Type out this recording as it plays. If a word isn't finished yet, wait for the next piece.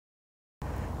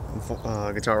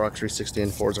Guitar Rock 360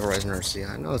 and Forza Horizon RC.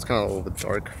 I know it's kind of a little bit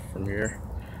dark from here.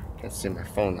 Can't see my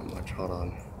phone that much. Hold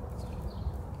on.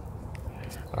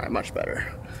 Alright, much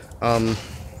better. I'm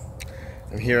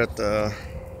here at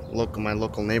my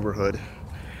local neighborhood.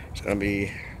 Just gonna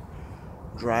be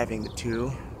driving the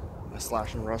two, my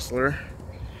Slash and Rustler.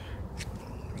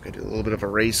 I'm gonna do a little bit of a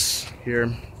race here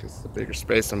because it's a bigger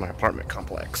space than my apartment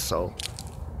complex. So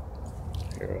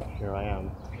here I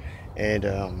am. And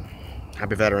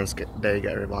happy Veterans Day,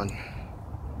 everyone.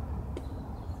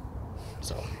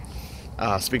 So,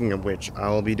 speaking of which,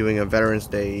 I'll be doing a Veterans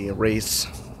Day race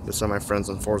with some of my friends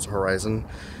on Forza Horizon,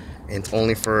 and it's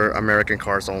only for American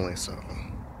cars only, so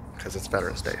because it's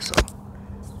Veterans Day. So,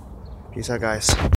 peace out, guys.